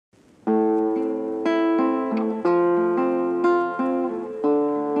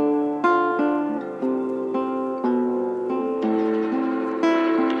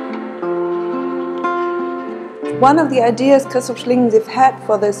One of the ideas Christoph Schlingensief had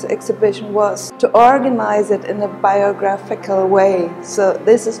for this exhibition was to organize it in a biographical way. So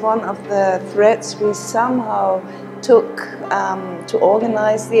this is one of the threads we somehow took to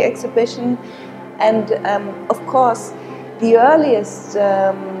organize the exhibition. And of course, the earliest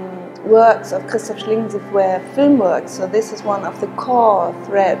works of Christoph Schlingensief were film works. So this is one of the core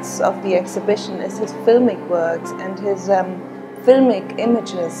threads of the exhibition, is his filmic works and his filmic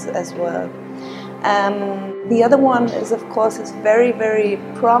images as well. The other one is, of course, his very, very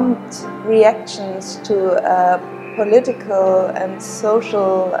prompt reactions to political and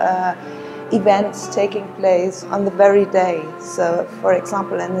social events taking place on the very day. So, for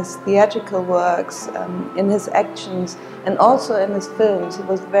example, in his theatrical works, in his actions, and also in his films, he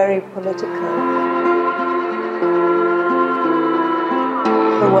was very political.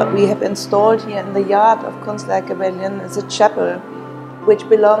 So what we have installed here in the yard of Kunst-Werke Berlin is a chapel which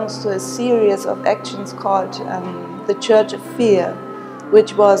belongs to a series of actions called the Church of Fear,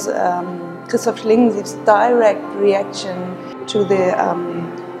 which was Christoph Schlingensief's direct reaction to the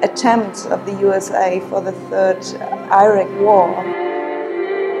attempts of the USA for the Third Iraq War.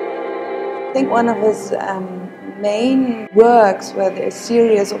 I think one of his main works were a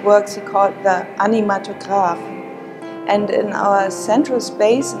series of works he called the Animatograph. And in our central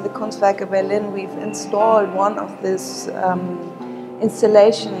space in the Kunst-Werke Berlin, we've installed one of these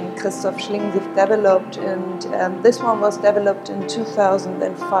installation Christoph Schlingensief developed, and this one was developed in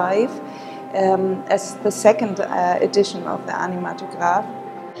 2005 as the second edition of the Animatograph.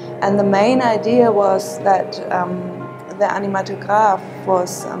 And the main idea was that the Animatograph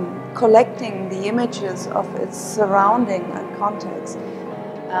was collecting the images of its surrounding context.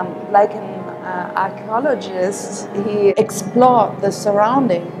 Like an archaeologist, he explored the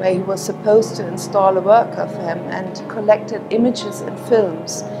surrounding where he was supposed to install a work of him and collected images and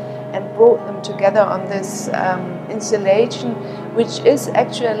films and brought them together on this installation, which is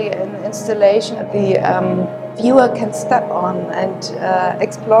actually an installation the viewer can step on and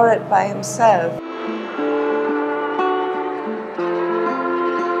explore it by himself.